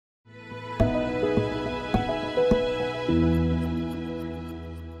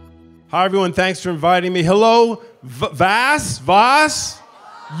Hi, everyone. Thanks for inviting me. Hello, Voss?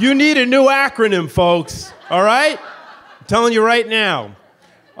 You need a new acronym, folks. All right? I'm telling you right now.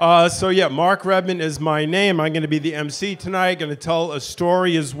 Mark Redmond is my name. I'm going to be the MC tonight. Going to tell a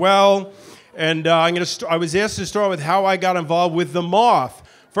story as well. And I was asked to start with how I got involved with the Moth.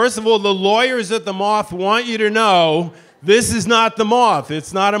 First of all, the lawyers at the Moth want you to know this is not the Moth.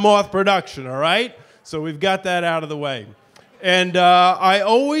 It's not a Moth production, all right? So we've got that out of the way. And I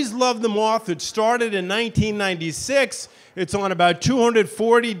always loved the Moth. It started in 1996. It's on about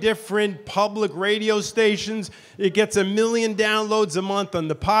 240 different public radio stations. It gets 1 million downloads a month on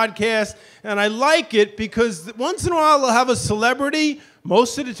the podcast. And I like it because once in a while they'll have a celebrity.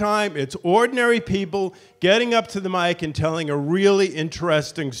 Most of the time, it's ordinary people getting up to the mic and telling a really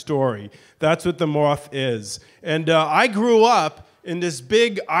interesting story. That's what the Moth is. And I grew up in this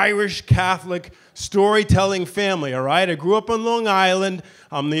big Irish Catholic storytelling family, all right? I grew up on Long Island.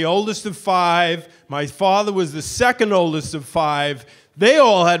 I'm the oldest of 5. My father was the second oldest of 5.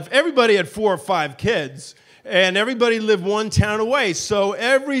 Everybody had 4 or 5 kids, and everybody lived one town away. So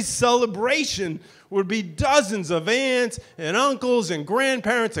every celebration would be dozens of aunts and uncles and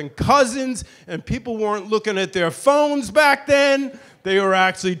grandparents and cousins, and people weren't looking at their phones back then. They were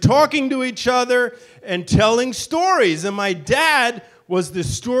actually talking to each other and telling stories. And my dad was the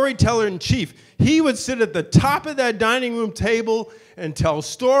storyteller in chief. He would sit at the top of that dining room table and tell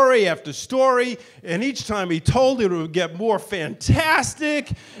story after story. And each time he told it, it would get more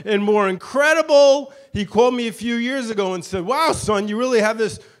fantastic and more incredible. He called me a few years ago and said, "Wow, son, you really have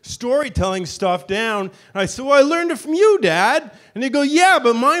this storytelling stuff down." And I said, "Well, I learned it from you, Dad." And he'd go, "Yeah,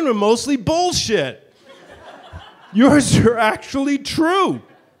 but mine were mostly bullshit." Yours are actually true.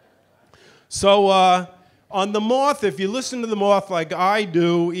 So on the Moth, if you listen to the Moth like I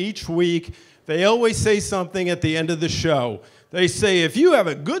do each week, they always say something at the end of the show. They say, if you have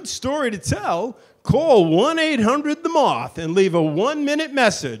a good story to tell, call 1-800-THE-MOTH and leave a 1-minute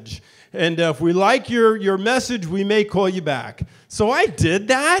message. And if we like your message, we may call you back. So I did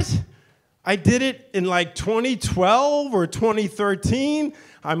that. I did it in like 2012 or 2013.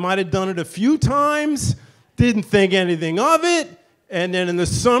 I might have done it a few times. Didn't think anything of it. And then in the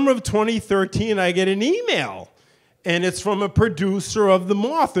summer of 2013, I get an email. And it's from a producer of The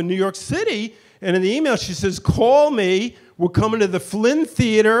Moth in New York City. And in the email, she says, "Call me. We're coming to the Flynn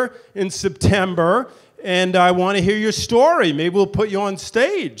Theater in September. And I want to hear your story. Maybe we'll put you on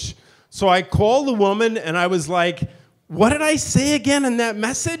stage." So I called the woman, and I was like, "What did I say again in that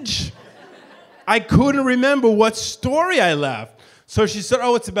message?" I couldn't remember what story I left. So she said,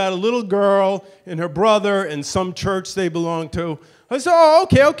 "Oh, it's about a little girl and her brother and some church they belong to." I said, "Oh,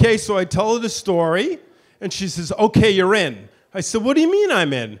 okay." So I tell her the story, and she says, "Okay, you're in." I said, "What do you mean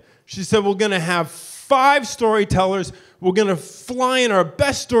I'm in?" She said, "We're going to have 5 storytellers. We're going to fly in our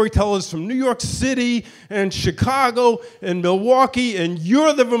best storytellers from New York City and Chicago and Milwaukee, and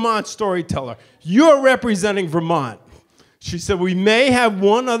you're the Vermont storyteller. You're representing Vermont." She said, "We may have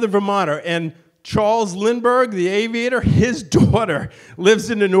one other Vermonter." And Charles Lindbergh, the aviator, his daughter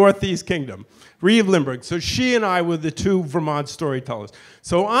lives in the Northeast Kingdom, Reeve Lindbergh. So she and I were the 2 Vermont storytellers.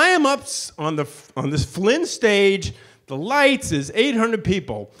 So I am up on this Flynn stage. The lights is 800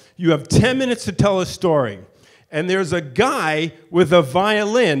 people. You have 10 minutes to tell a story. And there's a guy with a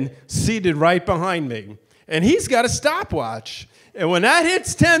violin seated right behind me. And he's got a stopwatch. And when that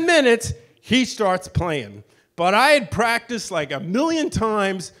hits 10 minutes, he starts playing. But I had practiced like 1 million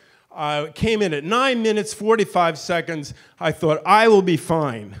times. Came in at 9 minutes, 45 seconds. I thought, I will be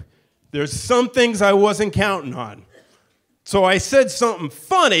fine. There's some things I wasn't counting on. So I said something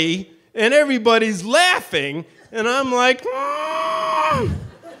funny, and everybody's laughing, and I'm like,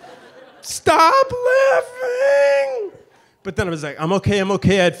 stop laughing. But then I was like, I'm okay.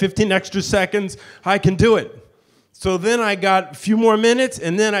 I had 15 extra seconds. I can do it. So then I got a few more minutes,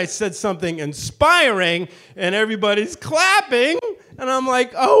 and then I said something inspiring, and everybody's clapping, and I'm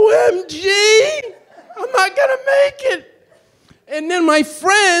like, OMG, I'm not gonna make it. And then my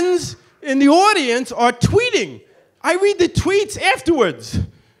friends in the audience are tweeting. I read the tweets afterwards.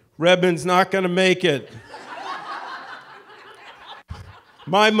 Redmond's not gonna make it.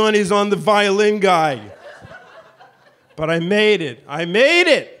 My money's on the violin guy. But I made it.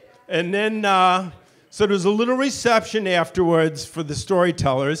 And then, so there was a little reception afterwards for the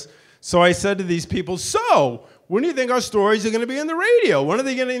storytellers. So I said to these people, "So, when do you think our stories are going to be on the radio? When are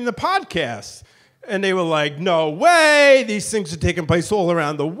they getting in the podcast?" And they were like, "No way. These things are taking place all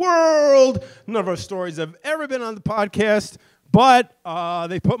around the world. None of our stories have ever been on the podcast." But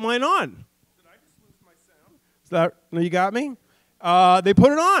they put mine on. Did I just lose my sound? Is that, no, you got me? They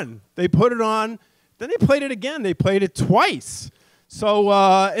put it on. Then they played it again. They played it twice. So,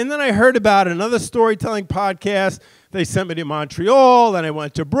 and then I heard about another storytelling podcast. They sent me to Montreal, then I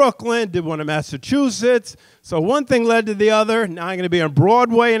went to Brooklyn, did one in Massachusetts. So one thing led to the other. Now I'm going to be on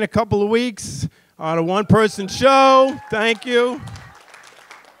Broadway in a couple of weeks on a one-person show. Thank you.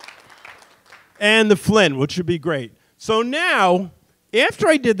 And the Flynn, which should be great. So now, after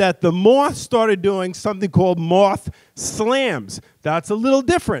I did that, the Moth started doing something called Moth Slams. That's a little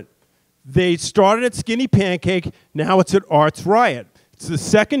different. They started at Skinny Pancake. Now it's at Arts Riot. It's the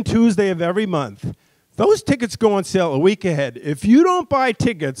second Tuesday of every month. Those tickets go on sale a week ahead. If you don't buy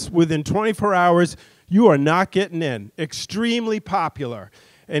tickets within 24 hours, you are not getting in. Extremely popular.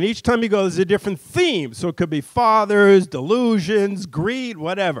 And each time you go, there's a different theme. So it could be fathers, delusions, greed,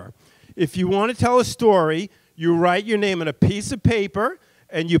 whatever. If you want to tell a story, you write your name on a piece of paper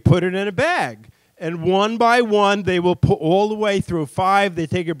and you put it in a bag. And one by one, they will put all the way through 5. They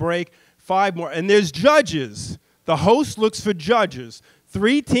take a break, 5 more. And there's judges. The host looks for judges.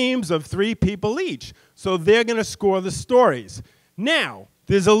 3 teams of 3 people each. So they're going to score the stories. Now,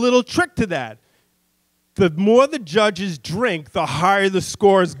 there's a little trick to that. The more the judges drink, the higher the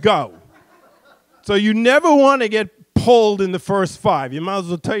scores go. So you never want to get pulled in the first 5. You might as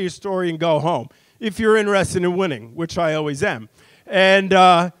well tell your story and go home if you're interested in winning, which I always am. And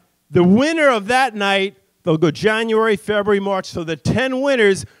the winner of that night, they'll go January, February, March. So the 10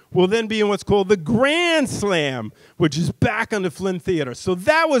 winners will then be in what's called the Grand Slam, which is back on the Flynn Theater. So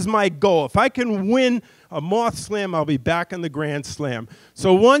that was my goal. If I can win a Moth Slam, I'll be back on the Grand Slam.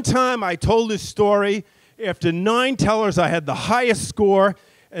 So one time I told this story. After 9 tellers, I had the highest score.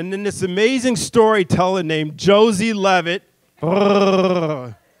 And then this amazing storyteller named Josie Levitt. No,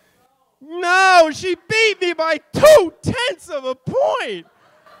 she beat me by 0.2 of a point.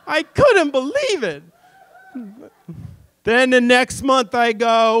 I couldn't believe it. Then the next month I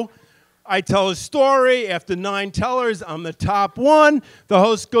go, I tell a story. After 9 tellers, I'm the top one. The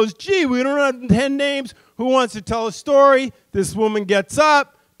host goes, gee, we don't have 10 names. Who wants to tell a story? This woman gets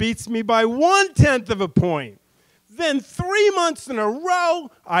up, beats me by 1/10 of a point. Then 3 months in a row,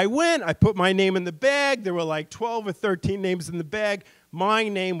 I win. I put my name in the bag. There were like 12 or 13 names in the bag. My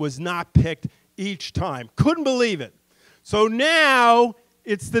name was not picked each time. Couldn't believe it. So now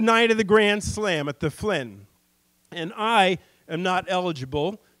it's the night of the Grand Slam at the Flynn. And I am not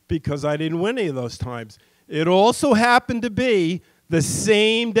eligible because I didn't win any of those times. It also happened to be the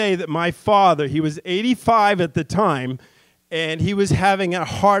same day that my father, he was 85 at the time, and he was having a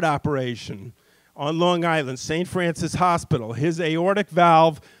heart operation on Long Island, St. Francis Hospital. His aortic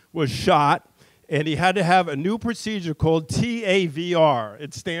valve was shot, and he had to have a new procedure called TAVR.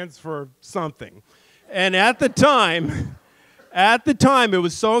 It stands for something. And at the time, it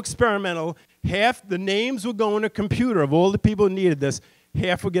was so experimental, half the names would go in a computer of all the people who needed this.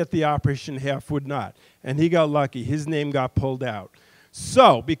 Half would get the operation, half would not. And he got lucky. His name got pulled out.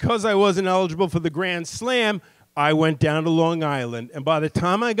 So because I wasn't eligible for the Grand Slam, I went down to Long Island. And by the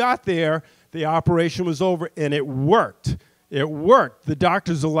time I got there, the operation was over, and it worked. It worked. The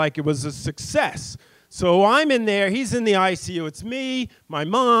doctors are like, it was a success. So I'm in there. He's in the ICU. It's me, my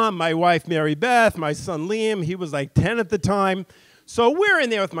mom, my wife, Mary Beth, my son, Liam. He was like 10 at the time. So we're in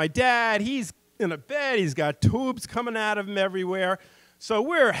there with my dad. He's in a bed. He's got tubes coming out of him everywhere. So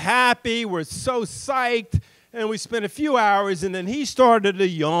we're happy. We're so psyched. And we spent a few hours, and then he started to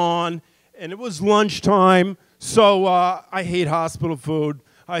yawn, and it was lunchtime. So I hate hospital food.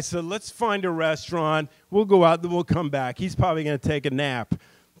 I said, let's find a restaurant. We'll go out, then we'll come back. He's probably going to take a nap.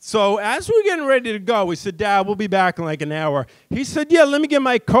 So as we're getting ready to go, we said, Dad, we'll be back in like an hour. He said, yeah, let me get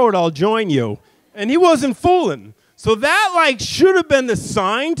my coat. I'll join you. And he wasn't fooling. So that like should have been the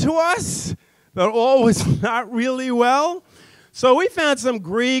sign to us that all was not really well. So we found some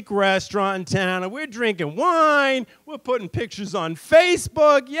Greek restaurant in town, and we're drinking wine. We're putting pictures on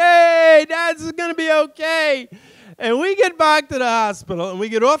Facebook. Yay, Dad's is going to be okay. And we get back to the hospital, and we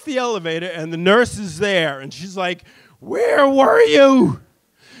get off the elevator, and the nurse is there. And she's like, where were you?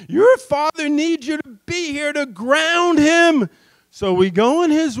 Your father needs you to be here to ground him. So we go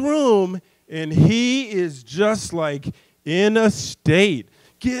in his room, and he is just like in a state.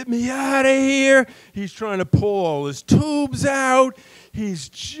 Get me out of here. He's trying to pull all his tubes out. He's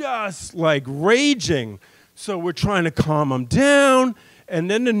just like raging. So we're trying to calm him down. And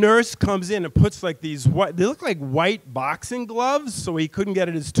then the nurse comes in and puts like these white, they look like white boxing gloves, so he couldn't get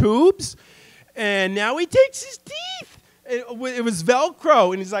at his tubes. And now he takes his teeth. It was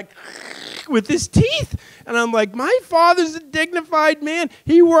Velcro, and he's like, with his teeth. And I'm like, my father's a dignified man.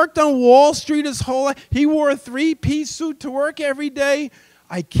 He worked on Wall Street his whole life. He wore a 3-piece suit to work every day.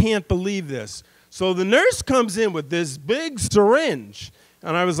 I can't believe this. So the nurse comes in with this big syringe.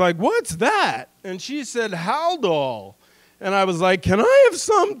 And I was like, what's that? And she said, Haldol. And I was like, can I have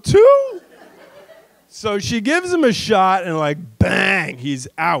some too? So she gives him a shot, and like, bang, he's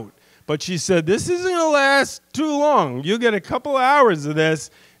out. But she said, this isn't going to last too long. You'll get a couple hours of this,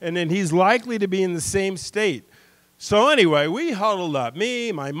 and then he's likely to be in the same state. So anyway, we huddled up.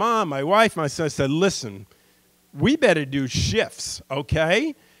 Me, my mom, my wife, my son. I said, listen, we better do shifts,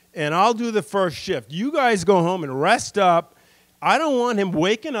 okay? And I'll do the first shift. You guys go home and rest up. I don't want him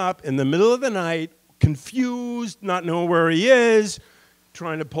waking up in the middle of the night, confused, not knowing where he is,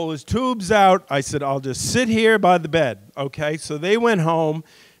 trying to pull his tubes out. I said, I'll just sit here by the bed, okay? So they went home,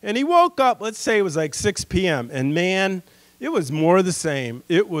 and he woke up, let's say it was like 6 p.m., and man, it was more of the same.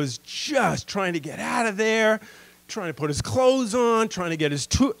 It was just trying to get out of there, trying to put his clothes on, trying to get his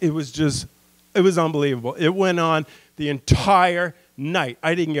it was unbelievable. It went on the entire night.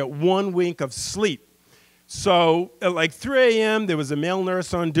 I didn't get 1 wink of sleep. So at like 3 a.m., there was a male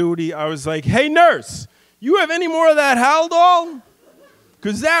nurse on duty. I was like, hey, nurse, you have any more of that Haldol?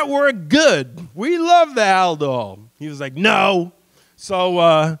 Because that worked good. We love the Haldol. He was like, no.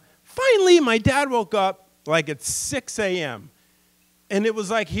 So finally, my dad woke up like at 6 a.m. And it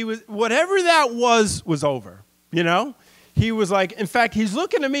was like whatever that was over, you know? He was like, in fact, he's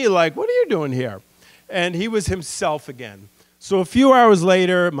looking at me like, what are you doing here? And he was himself again. So a few hours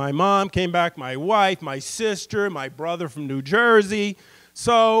later, my mom came back, my wife, my sister, my brother from New Jersey.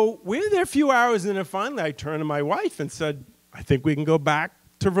 So we were there a few hours, and then finally I turned to my wife and said, I think we can go back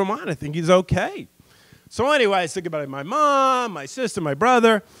to Vermont. I think he's okay. So anyway, I said goodbye to my mom, my sister, my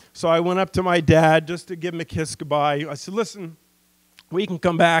brother. So I went up to my dad just to give him a kiss goodbye. I said, listen, we can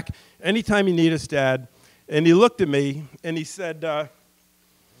come back anytime you need us, Dad. And he looked at me, and he said, I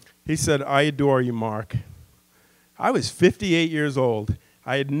adore you, Mark. I was 58 years old.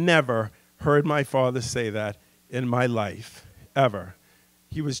 I had never heard my father say that in my life, ever.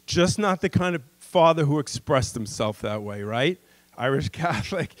 He was just not the kind of father who expressed himself that way, right? Irish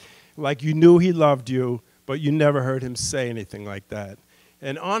Catholic, like you knew he loved you, but you never heard him say anything like that.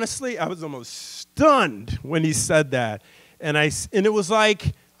 And honestly, I was almost stunned when he said that. And it was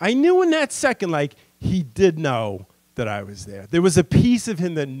like, I knew in that second, like, he did know that I was there. There was a piece of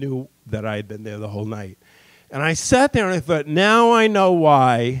him that knew that I had been there the whole night. And I sat there and I thought, now I know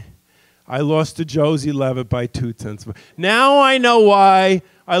why I lost to Josie Levitt by 0.2. Now I know why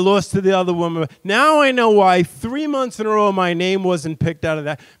I lost to the other woman. Now I know why 3 months in a row my name wasn't picked out of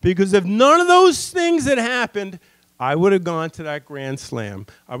that. Because if none of those things had happened, I would have gone to that Grand Slam.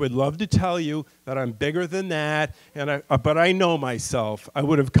 I would love to tell you that I'm bigger than that, but I know myself. I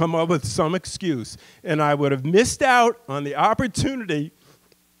would have come up with some excuse, and I would have missed out on the opportunity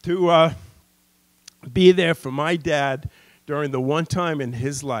to be there for my dad during the one time in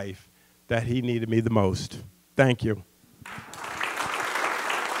his life that he needed me the most. Thank you.